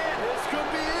locked in. This could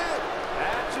be it.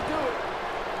 That should do it.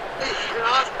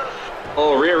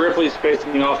 Oh, Rhea Ripley's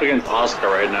facing off against Asuka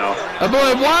right now. I'm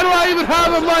like, why do I even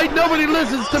have a mic? Nobody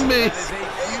listens to me. That is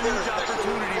a huge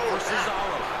opportunity for Cesaro.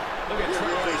 Look at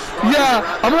Triple H. Yeah,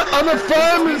 I'm a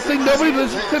firm and saying nobody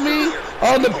listens to me.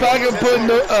 On the back and putting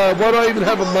why do I even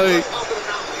have a mic?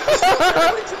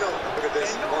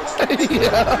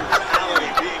 Yeah.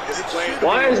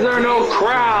 Why is there no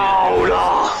crowd?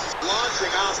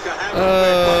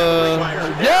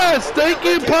 Yes, thank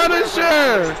you,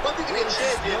 Punisher.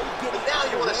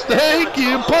 Thank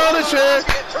you, Punisher.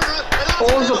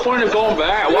 What was the point of going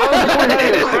back? Why was the point of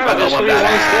having a crowd just for one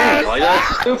thing? Like,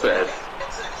 that's stupid.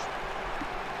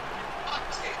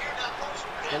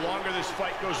 The longer this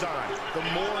fight goes on, the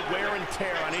more wear and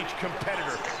tear on each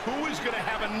competitor. Who is going to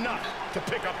have enough to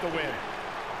pick up the win?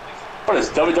 What is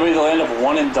WWE the land of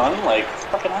one and done? Like,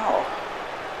 fucking hell.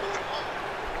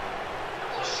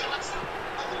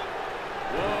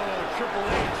 Whoa, Triple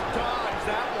H dodged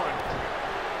that one.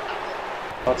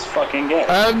 That's fucking gay.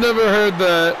 I've never heard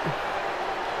that.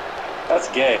 That's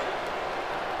gay.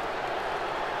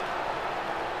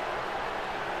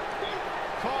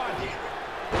 Caught.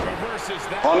 Reverses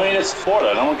that. Well, I mean, it's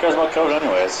Florida. No one cares about COVID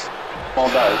anyways. Well,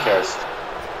 that, who cares?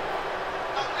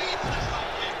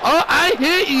 Oh, I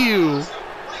hit you.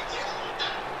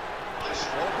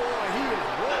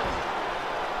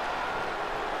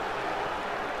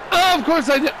 Oh, of course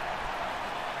I did.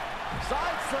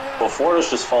 Well, Florida's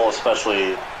just full of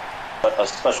a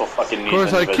special fucking Of needs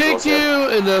course I individuals kick you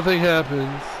and nothing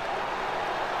happens.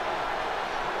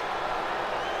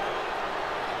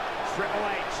 Triple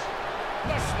H.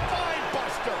 The spine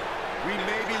buster. We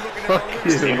may be looking Fuck at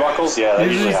you. Knee buckles? Yeah, that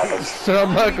usually Usually, happens.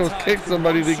 Shawn Michaels kicked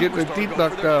somebody to get their teeth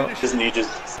knocked out. Doesn't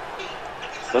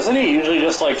he usually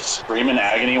just like scream in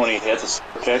agony when he hits a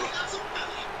super kick?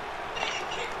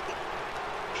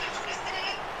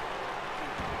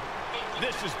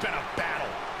 This has been a battle.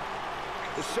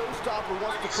 The showstopper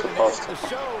wants to put an end Supposed to the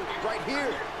show right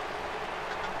here.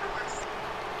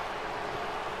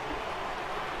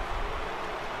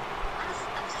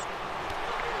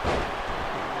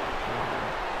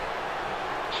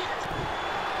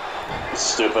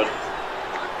 Stupid.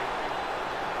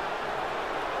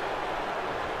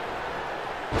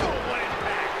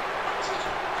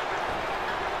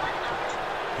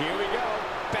 Here we go,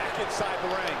 back inside the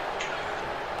ring.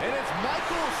 And it's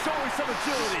Michael showing some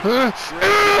agility.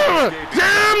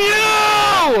 Damn you!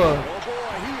 Oh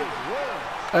boy, he is rolling.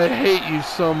 I hate you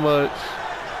so much.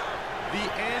 The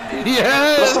end is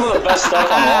Yes! That's some of the best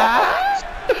stuff on Raw.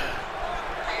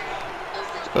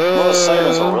 Those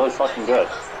segments are really fucking good.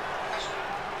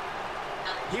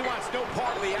 He wants no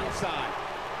part of the outside.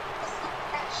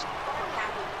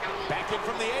 Back in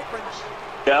from the apron.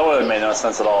 Yeah, that would have made no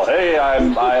sense at all. Hey, I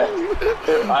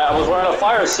was wearing a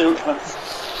fire suit.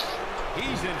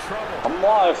 He's in trouble. I'm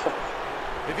alive.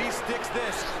 If he sticks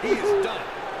this, he is done.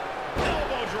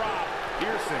 Elbow drop.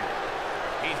 Piercing.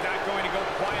 He's not going to go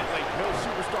quietly. No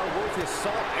superstar worth his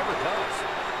salt ever does.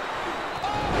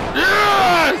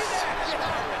 Yes!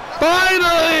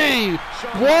 Finally!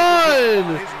 1,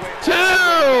 2,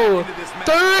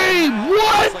 3.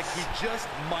 What? Like he just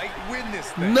might win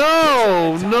this thing.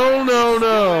 No, no, no,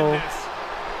 no.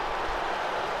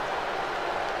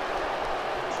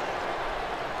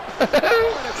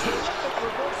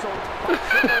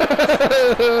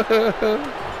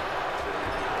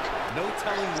 No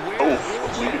telling where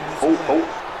Oh,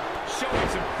 showing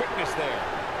some quickness there.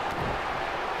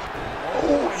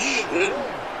 oh, shit.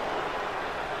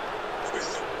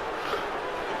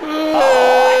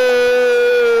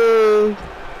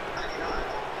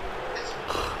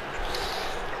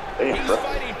 Hey, He's bro.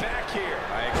 fighting back here.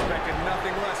 I expected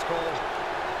nothing less, Cole.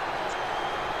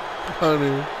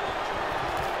 Honey.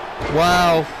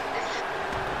 Wow.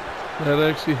 That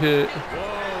actually hit.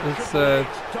 That's sad.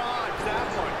 Dodge that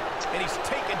one. And he's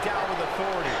taken down with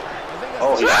authority.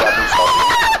 Oh, he shot himself.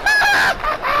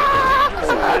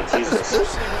 Oh,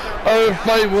 Jesus. Our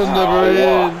fight will never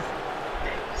end.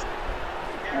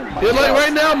 Yeah, like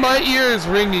right now, my ear is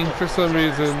ringing for some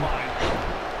reason.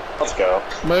 Let's go.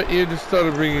 My ear just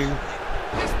started ringing.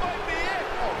 This might be it.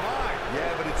 Oh, my.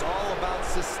 Yeah, but it's all about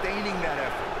sustaining that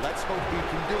effort. Let's hope he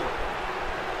can do it.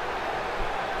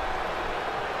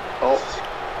 Oh.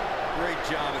 Great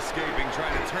job escaping,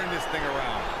 trying to turn this thing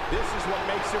around. This is what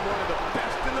makes him one of the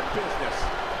best in the business.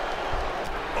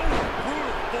 Oh,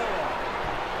 brutal forearm.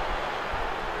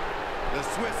 The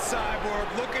Swiss cyborg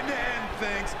looking to end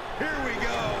things. Here we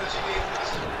go.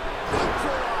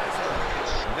 Neutralizer.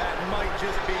 That might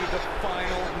just be the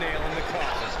final nail in the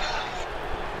coffin.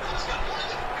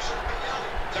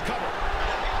 The cover.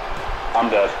 I'm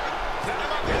dead.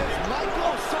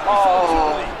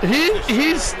 Oh.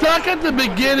 He's stuck at the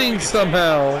beginning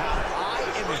somehow. I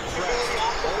am impressed.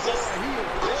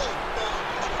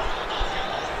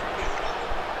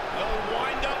 The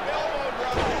wind-up elbow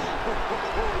drop.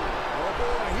 Oh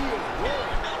boy, he is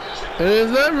rolling. And is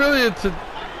that really a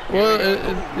well,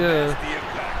 yeah.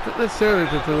 Not necessarily a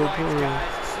tutorial.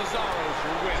 Cesaro's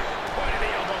your winner. Point of the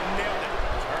elbow, nailed it.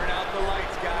 Turn out the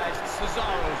lights, guys.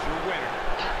 Cesaro's your winner.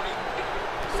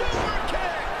 Super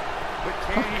kick. But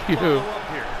can he follow up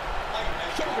here?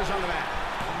 Shoulders on the mat.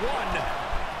 1,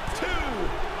 2,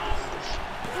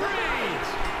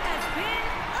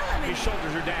 3. His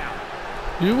shoulders are down.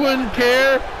 You wouldn't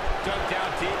care. Dug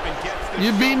down deep and gets the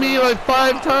You beat me like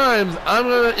 5 times. I'm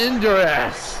gonna end your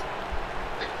ass.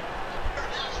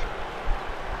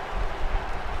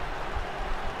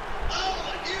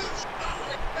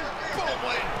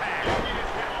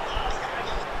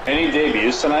 Any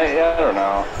debuts tonight yet, or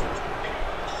no?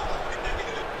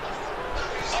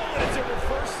 Oh, it's a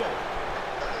reversal.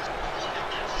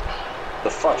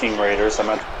 The fucking Raiders. I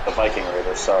meant the Viking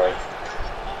Raiders, sorry.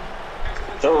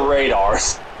 The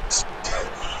Radars.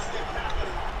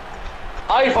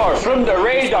 Ivar from the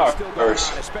Radars.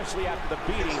 Especially after the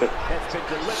beating that's been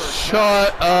delivered.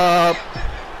 Shut up.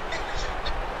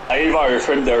 Ivar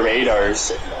from the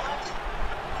Radars.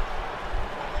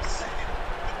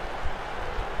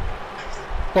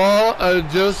 Paul,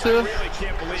 Joseph. I really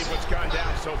can't believe what's gone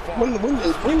down so far. When did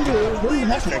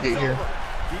Hefner get here?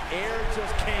 The air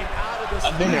just came out of the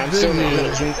I've been here. I'm still in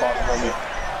a Zoom call for me.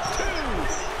 2,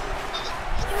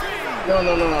 3.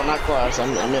 No, not class.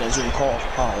 I'm in a Zoom call for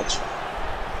college.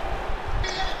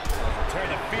 Tear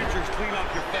the features clean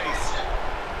off your face.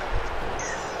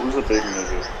 Who's the big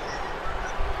nigga?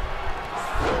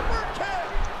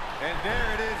 And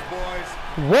there it is, boys.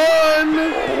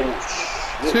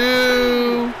 1,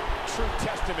 2. True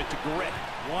testament to grit.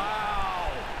 Wow.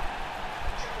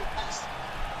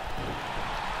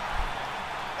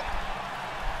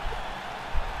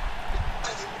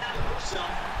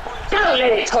 Don't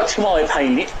let it touch my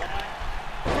paint.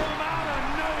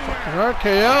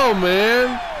 RKO,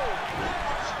 man.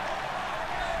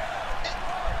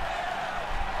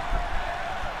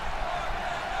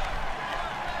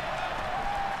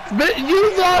 But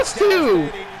you lost too.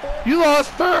 You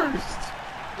lost first.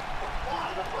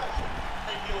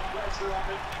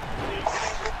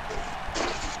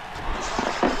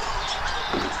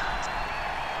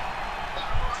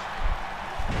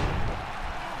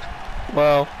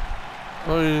 Wow. I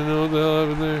don't even know what the hell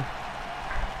happened there.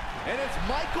 And it's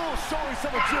Michael showing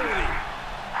some agility.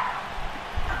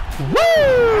 Woo!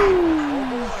 Oh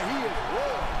boy, he is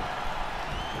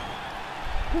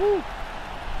rolling. Woo!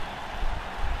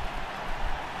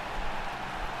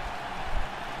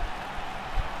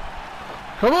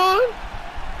 Come on!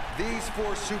 These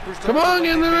four superstars Come on,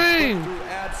 in the have been ring. put through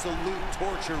absolute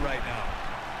torture right now.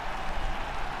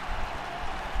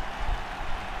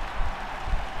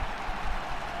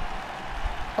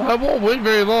 I won't wait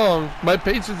very long. My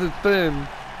patience is thin.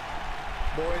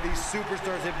 Boy, these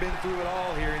superstars have been through it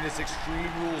all here in this Extreme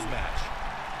Rules match.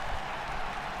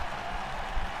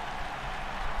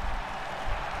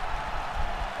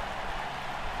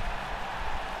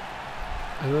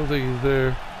 I don't think he's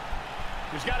there.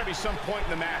 There's got to be some point in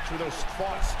the match where those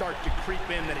thoughts start to creep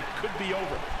in that it could be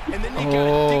over. And then you got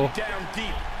to dig down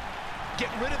deep. Get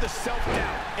rid of the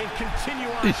self-doubt and continue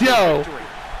on to victory.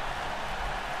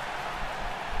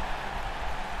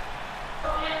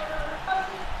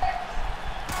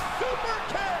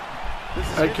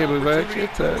 I can't believe I actually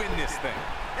hit that. Win this thing.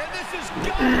 And this is gonna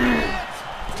be it.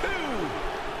 2.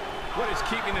 What is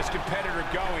keeping this competitor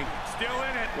going? Still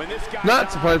in it. When this guy's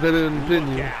Not surprised I didn't pin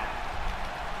you.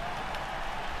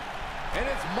 And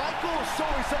it's Michael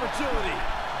showing some agility.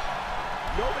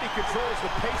 Nobody controls the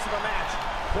pace of a match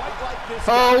quite like this.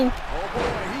 Oh. Oh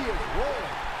boy, he is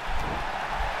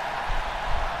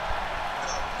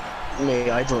rolling. May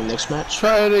I join next match?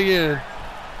 Try it again.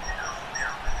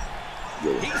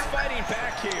 He's fighting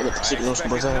back here. Look at the no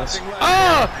Scoper's ass.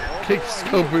 Ah! Kick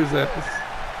Scoper's ass.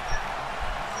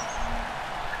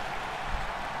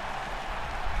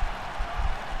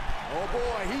 Oh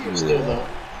boy, he is Still though.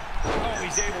 Oh,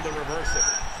 he's able to reverse it.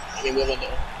 I mean, we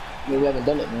haven't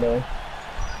done it though.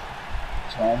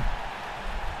 So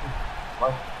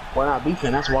why not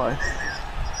beefing? That's why.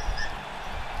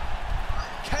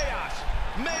 Chaos,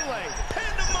 melee,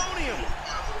 pandemonium.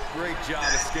 great job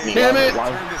escaping. Damn it.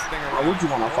 Why would you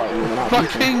want to fight me when I'm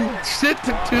beefing? Fucking shit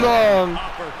took too long.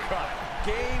 Uppercut.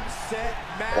 Game, set,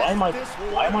 match. Why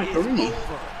am I 3? Big move.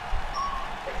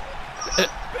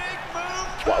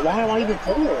 Why am I even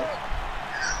 4?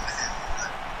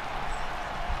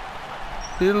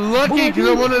 You're lucky because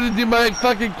I wanted to do my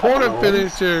fucking corner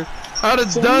finisher. I'd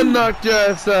have done knocked your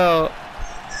ass out.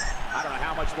 I don't know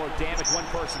how much more damage one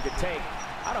person could take.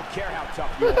 I don't care how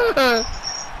tough you are.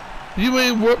 You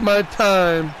ain't worth my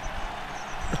time.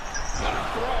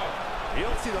 You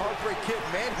don't see the Heartbreak Kid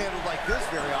manhandled like this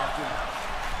very often.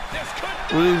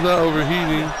 When he's not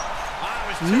overheating.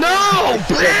 No,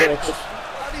 bitch!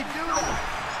 How'd he do that?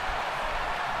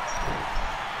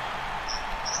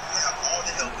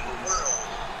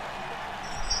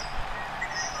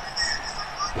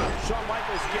 Shawn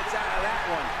Michaels gets out of that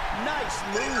one. Nice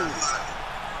move.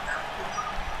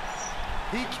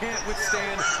 He can't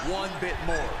withstand one bit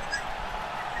more.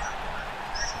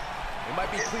 It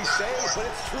might be cliche, but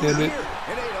it's true Damn it. here.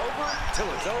 It ain't over till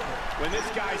it's over. When this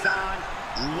guy's on,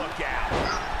 look out.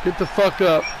 Get the fuck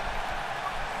up.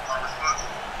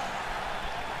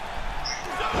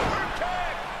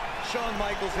 Shawn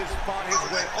Michaels has fought his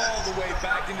way all the way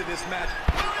back into this match.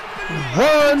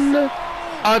 1,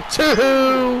 a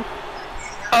 2,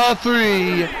 a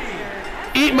 3.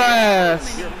 Eat my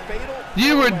ass.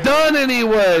 You were done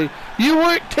anyway. You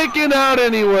weren't kicking out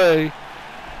anyway.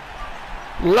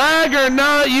 Lag or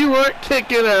not, you weren't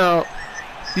kicking out.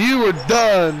 You were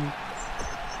done.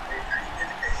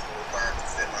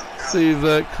 Save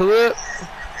that clip.